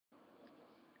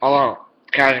Hello,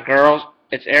 guys and girls.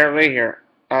 It's Aaron Lee here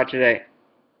today,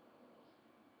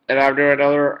 and I'm doing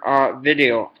another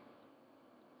video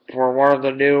for one of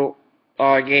the new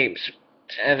games,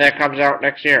 and that comes out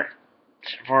next year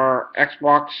for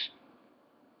Xbox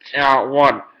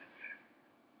One.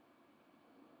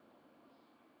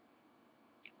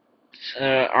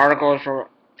 Article is from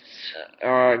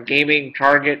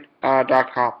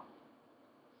gamingtarget.com.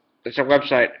 It's a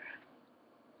website.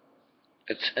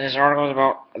 This article is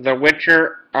about The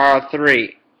Witcher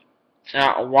 3.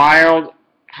 Wild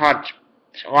Hunt.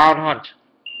 Wild Hunt.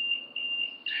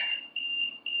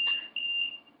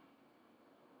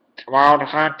 Wild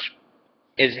Hunt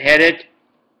is headed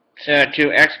to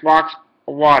Xbox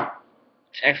One.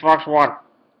 Xbox One.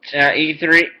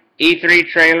 E3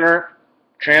 trailer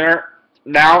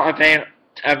now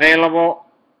available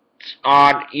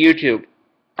on YouTube.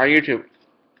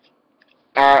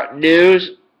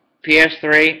 News.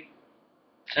 PS3,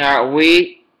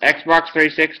 Wii, Xbox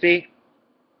 360,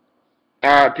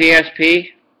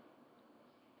 PSP,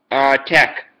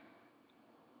 Tech,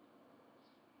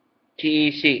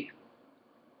 TEC.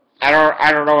 I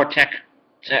don't know what Tech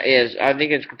is. I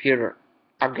think it's computer.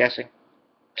 I'm guessing.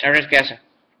 I'm just guessing.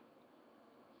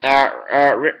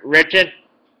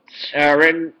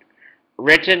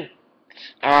 Written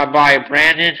by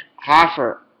Brandon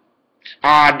Hofer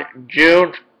on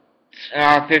June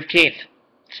 15th,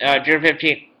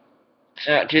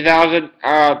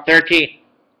 2013.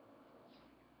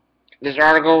 This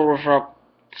article was from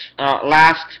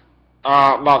last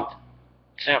month,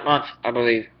 I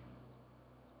believe.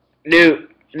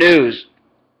 News.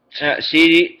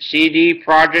 CD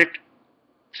Projekt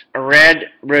RED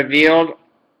revealed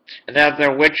that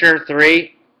The Witcher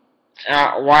 3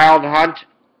 Wild Hunt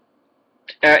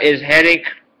is heading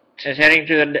to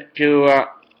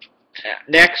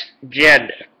next gen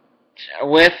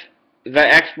with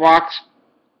the Xbox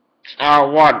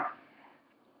One.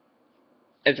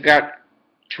 It's got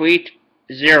tweet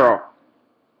 0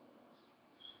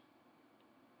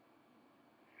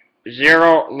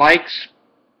 likes,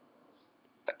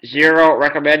 0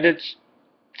 recommended,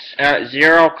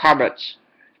 0 comments.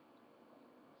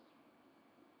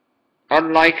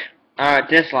 Unlike,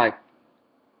 dislike.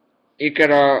 You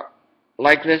could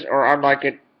like this or unlike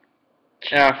it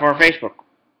for Facebook.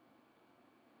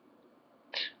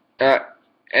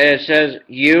 It says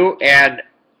you and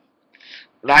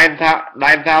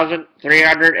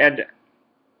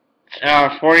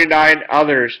 9,349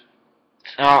 others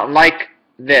like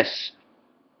this.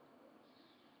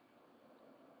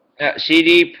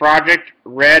 CD Projekt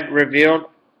RED revealed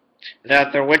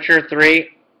that The Witcher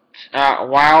 3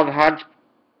 Wild Hunt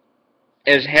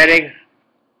is heading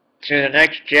to the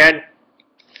next gen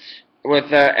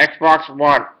with the Xbox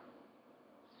One.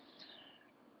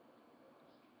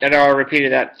 And I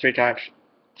repeated that 3 times.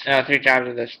 3 times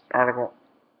in this article.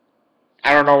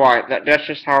 I don't know why. That's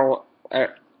just how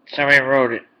somebody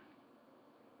wrote it.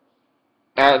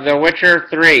 The Witcher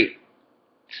 3.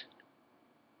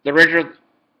 The Witcher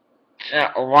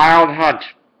Wild Hunt.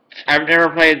 I've never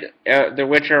played The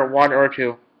Witcher 1 or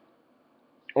 2.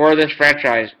 Or this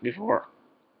franchise before.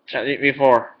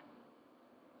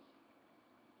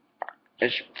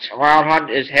 Wild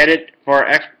Hunt is headed for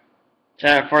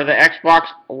the Xbox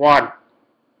One.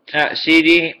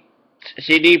 CD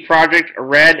Projekt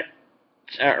RED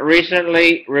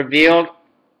recently revealed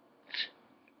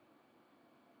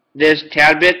this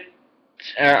tidbit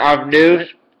of news,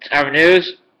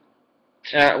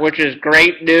 which is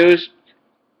great news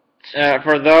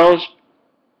for those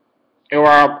who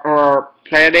are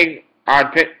planning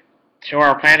on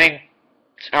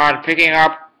picking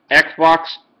up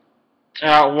Xbox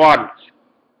One.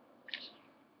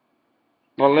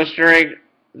 Bolstering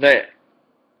the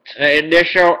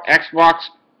initial Xbox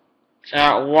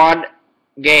One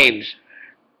games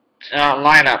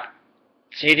lineup.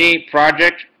 CD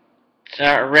Projekt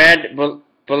RED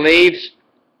believes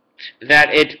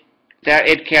that it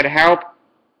can help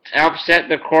set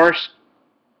the course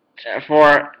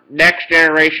for next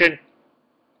generation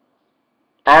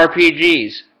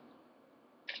RPGs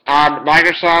on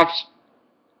Microsoft's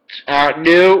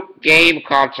new game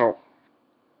console.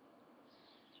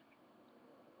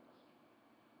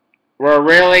 We're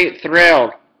really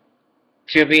thrilled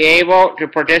to be able to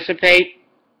participate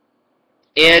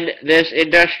in this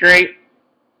industry,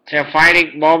 to find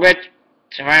a moment,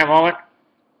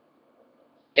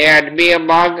 and be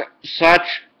among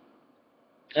such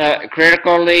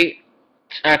critically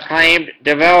acclaimed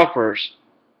developers,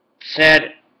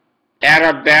 said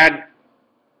Adam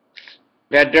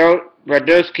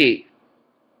Badowski,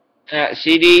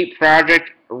 CD Projekt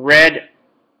Red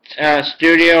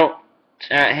Studio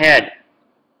Head.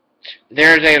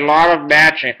 There's a lot of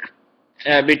matching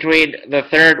between the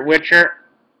third Witcher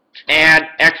and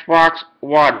Xbox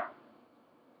One.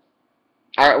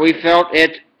 We felt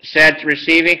it since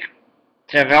receiving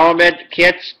development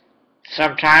kits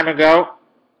some time ago.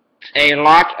 A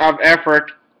lot of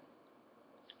effort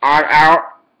on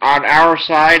our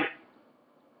side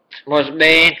was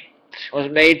made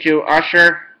to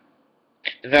usher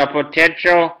the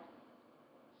potential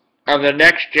of the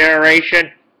next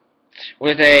generation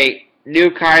with a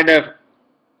new kind of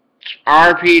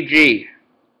RPG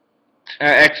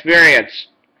experience.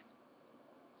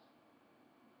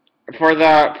 For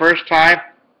the first time,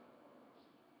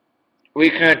 we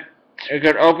could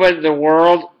open the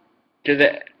world to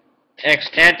the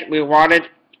extent we wanted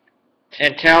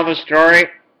and tell the story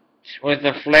with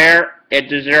the flair it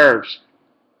deserves.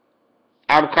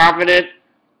 I'm confident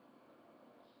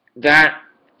that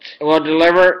we'll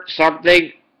deliver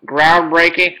something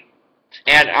groundbreaking,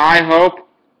 and I hope,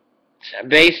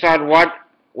 based on what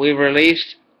we've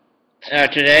released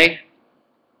today,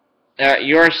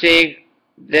 you're seeing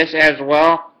this as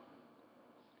well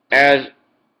as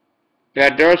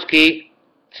Badowski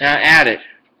added.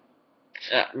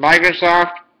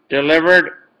 Microsoft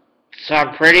delivered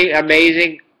some pretty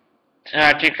amazing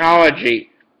technology,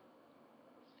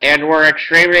 and we're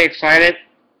extremely excited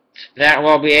that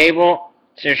we'll be able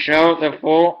to show the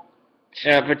full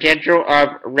potential of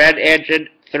REDengine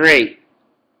 3.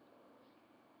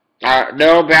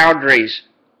 No boundaries,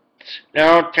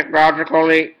 no technological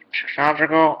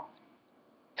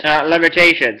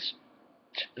limitations.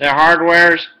 The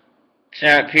hardware's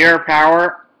pure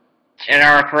power and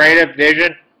our creative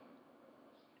vision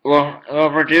will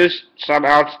produce some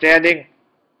outstanding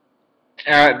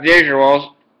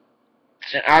visuals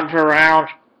and unparalleled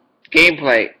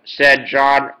gameplay, said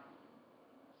John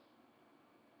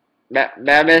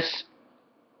Mamais,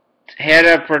 head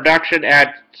of production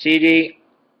at CD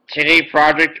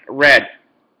Projekt RED.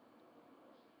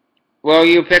 Will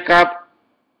you pick up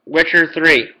Witcher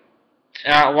 3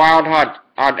 Wild Hunt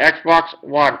on Xbox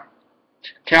One?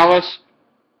 Tell us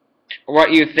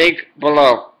what you think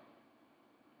below.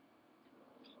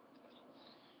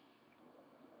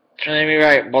 Let me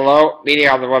write below,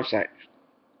 media on the website.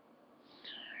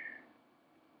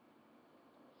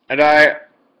 And I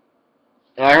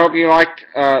hope you liked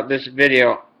this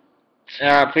video.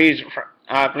 Please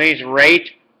rate,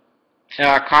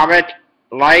 comment,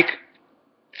 like,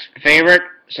 favorite,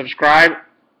 subscribe,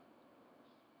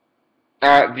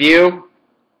 view,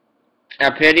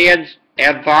 opinions,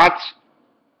 and thoughts.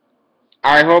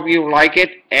 I hope you like it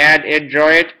and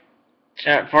enjoy it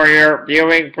for your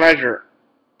viewing pleasure.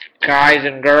 Guys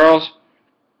and girls,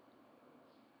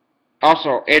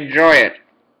 also enjoy it,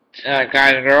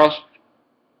 guys and girls,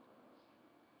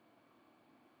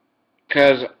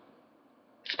 because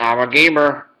I'm a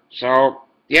gamer, so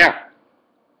yeah,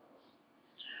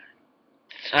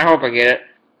 I hope I get it.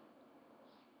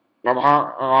 My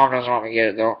mom doesn't want me to get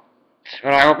it though,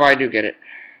 but I hope I do get it.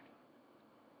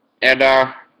 And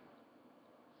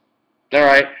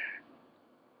alright,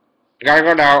 gotta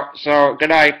go now, so good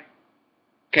night.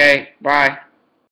 Okay, bye.